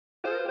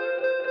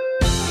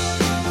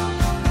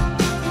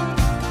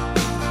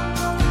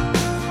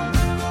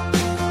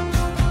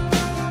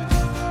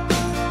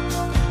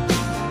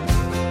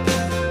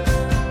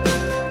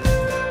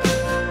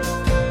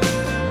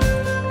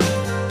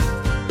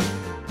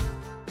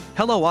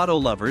Hello auto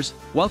lovers,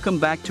 welcome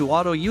back to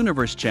Auto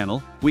Universe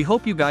channel. We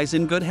hope you guys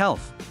in good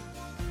health.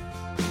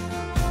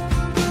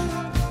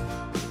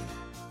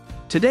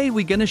 Today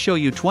we gonna show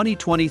you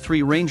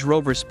 2023 Range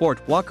Rover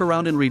Sport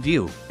Walkaround and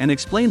review, and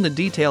explain the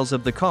details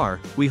of the car.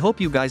 We hope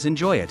you guys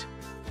enjoy it.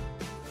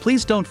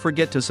 Please don't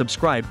forget to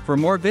subscribe for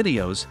more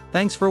videos.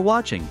 Thanks for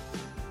watching.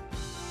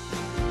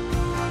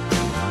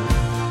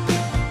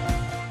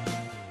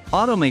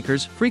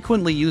 Automakers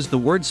frequently use the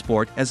word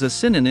sport as a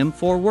synonym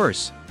for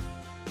worse.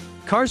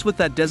 Cars with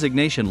that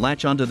designation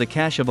latch onto the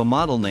cache of a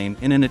model name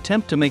in an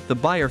attempt to make the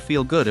buyer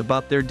feel good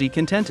about their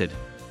decontented.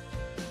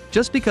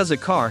 Just because a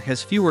car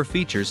has fewer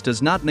features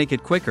does not make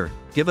it quicker,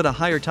 give it a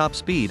higher top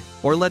speed,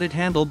 or let it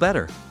handle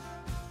better.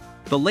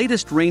 The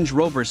latest Range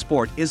Rover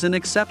Sport is an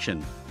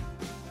exception.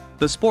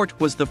 The Sport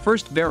was the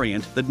first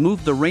variant that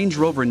moved the Range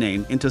Rover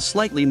name into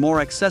slightly more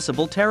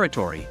accessible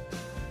territory.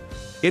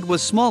 It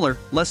was smaller,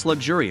 less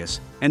luxurious,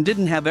 and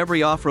didn't have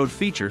every off-road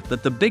feature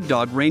that the big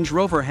dog Range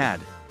Rover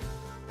had.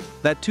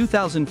 That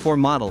 2004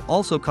 model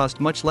also cost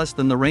much less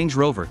than the Range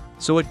Rover,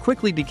 so it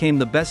quickly became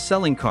the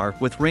best-selling car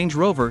with Range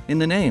Rover in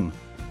the name.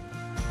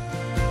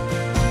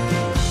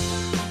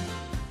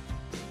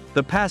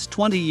 The past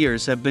 20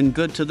 years have been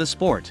good to the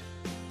Sport.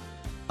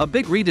 A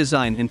big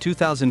redesign in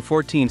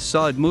 2014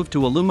 saw it move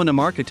to aluminum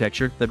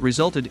architecture that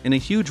resulted in a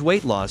huge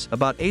weight loss,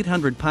 about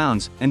 800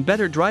 pounds, and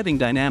better driving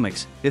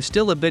dynamics, if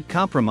still a bit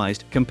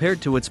compromised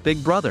compared to its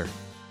big brother.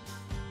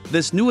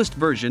 This newest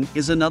version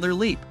is another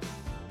leap.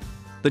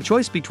 The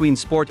choice between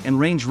Sport and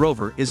Range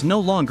Rover is no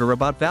longer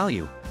about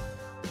value.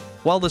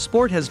 While the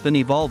Sport has been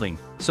evolving,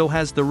 so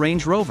has the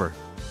Range Rover.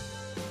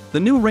 The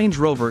new Range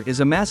Rover is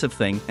a massive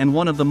thing and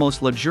one of the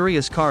most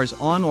luxurious cars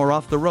on or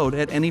off the road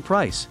at any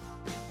price.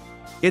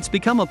 It's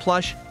become a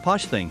plush,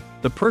 posh thing,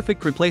 the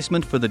perfect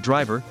replacement for the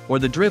driver or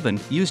the driven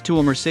used to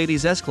a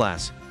Mercedes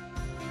S-Class.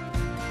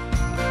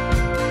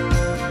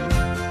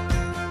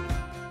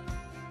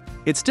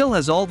 It still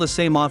has all the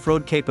same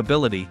off-road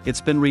capability it's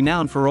been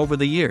renowned for over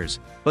the years,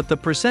 but the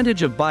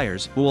percentage of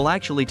buyers who will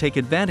actually take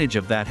advantage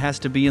of that has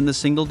to be in the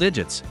single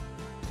digits.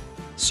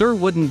 Sir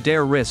wouldn't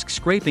dare risk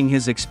scraping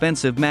his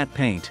expensive matte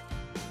paint.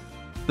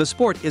 The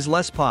Sport is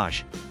less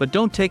posh, but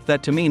don't take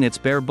that to mean it's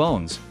bare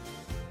bones.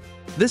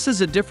 This is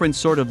a different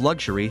sort of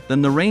luxury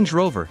than the Range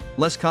Rover,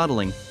 less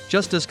coddling,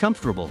 just as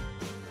comfortable.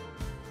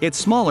 It's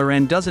smaller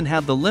and doesn't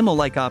have the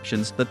limo-like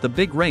options that the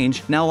big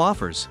Range now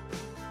offers.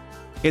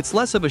 It's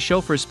less of a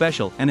chauffeur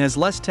special and has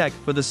less tech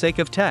for the sake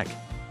of tech.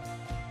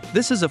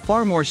 This is a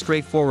far more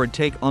straightforward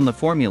take on the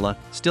formula,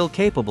 still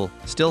capable,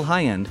 still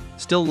high-end,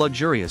 still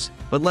luxurious,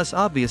 but less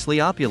obviously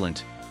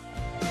opulent.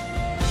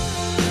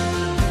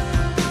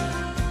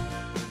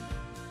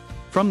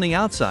 From the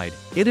outside,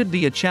 it'd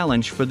be a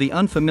challenge for the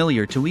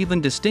unfamiliar to even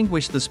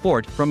distinguish the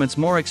Sport from its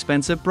more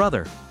expensive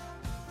brother.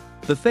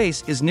 The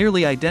face is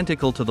nearly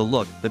identical to the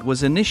look that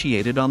was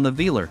initiated on the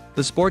Velar,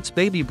 the Sport's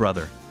baby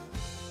brother.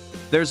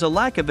 There's a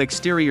lack of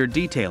exterior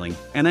detailing,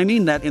 and I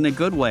mean that in a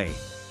good way.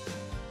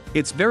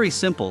 It's very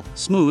simple,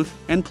 smooth,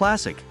 and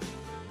classic.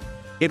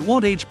 It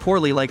won't age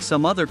poorly like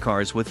some other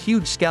cars with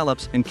huge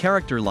scallops and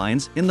character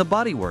lines in the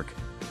bodywork.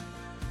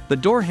 The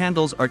door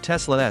handles are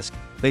Tesla-esque,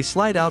 they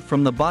slide out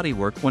from the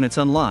bodywork when it's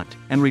unlocked,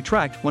 and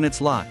retract when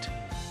it's locked.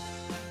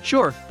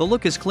 Sure, the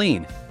look is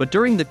clean, but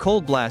during the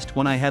cold blast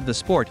when I had the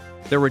Sport,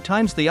 there were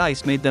times the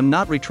ice made them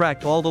not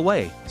retract all the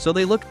way, so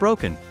they looked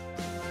broken.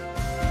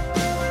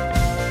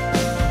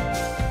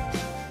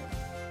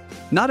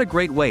 Not a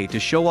great way to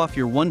show off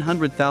your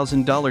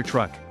 $100,000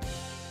 truck.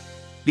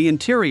 The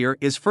interior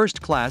is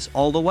first class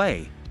all the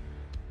way.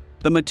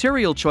 The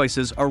material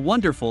choices are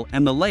wonderful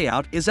and the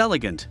layout is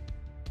elegant.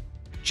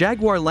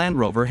 Jaguar Land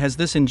Rover has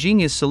this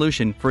ingenious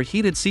solution for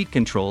heated seat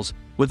controls,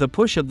 with a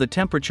push of the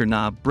temperature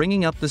knob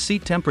bringing up the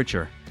seat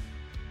temperature.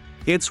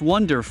 It's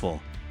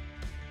wonderful.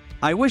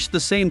 I wish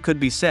the same could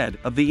be said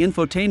of the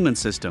infotainment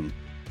system.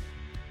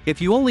 If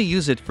you only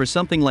use it for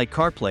something like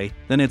CarPlay,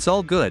 then it's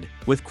all good,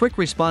 with quick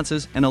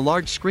responses and a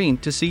large screen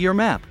to see your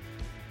map.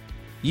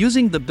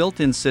 Using the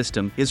built-in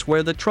system is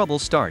where the trouble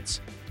starts.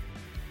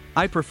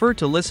 I prefer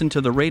to listen to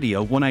the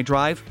radio when I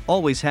drive,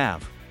 always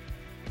have.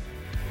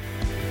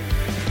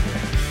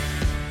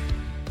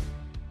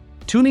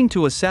 Tuning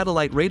to a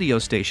satellite radio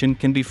station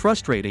can be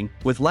frustrating,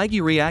 with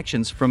laggy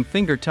reactions from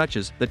finger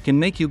touches that can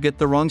make you get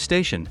the wrong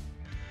station.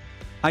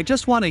 I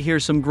just want to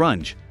hear some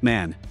grunge,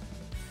 man.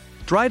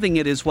 Driving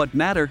it is what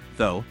matters,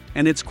 though,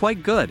 and it's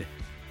quite good.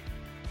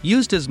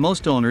 Used as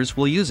most owners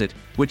will use it,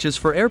 which is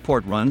for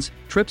airport runs,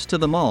 trips to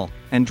the mall,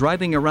 and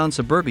driving around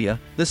suburbia,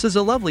 this is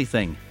a lovely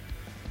thing.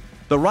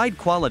 The ride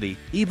quality,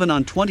 even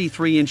on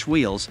 23-inch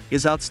wheels,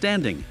 is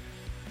outstanding.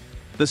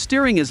 The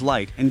steering is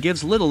light and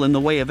gives little in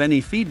the way of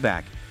any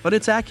feedback, but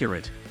it's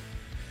accurate.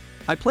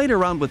 I played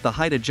around with the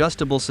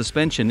height-adjustable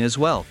suspension as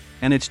well,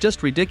 and it's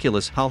just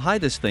ridiculous how high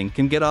this thing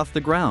can get off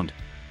the ground.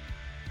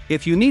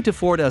 If you need to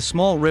ford a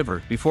small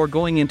river before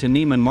going into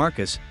Neiman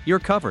Marcus, you're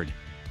covered.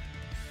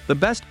 The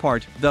best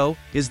part, though,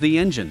 is the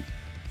engine.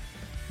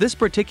 This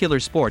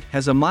particular sport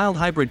has a mild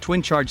hybrid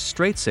twin-charged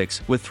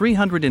straight-six with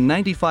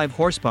 395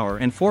 horsepower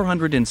and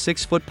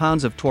 406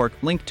 foot-pounds of torque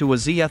linked to a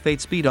ZF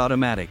 8-speed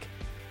automatic.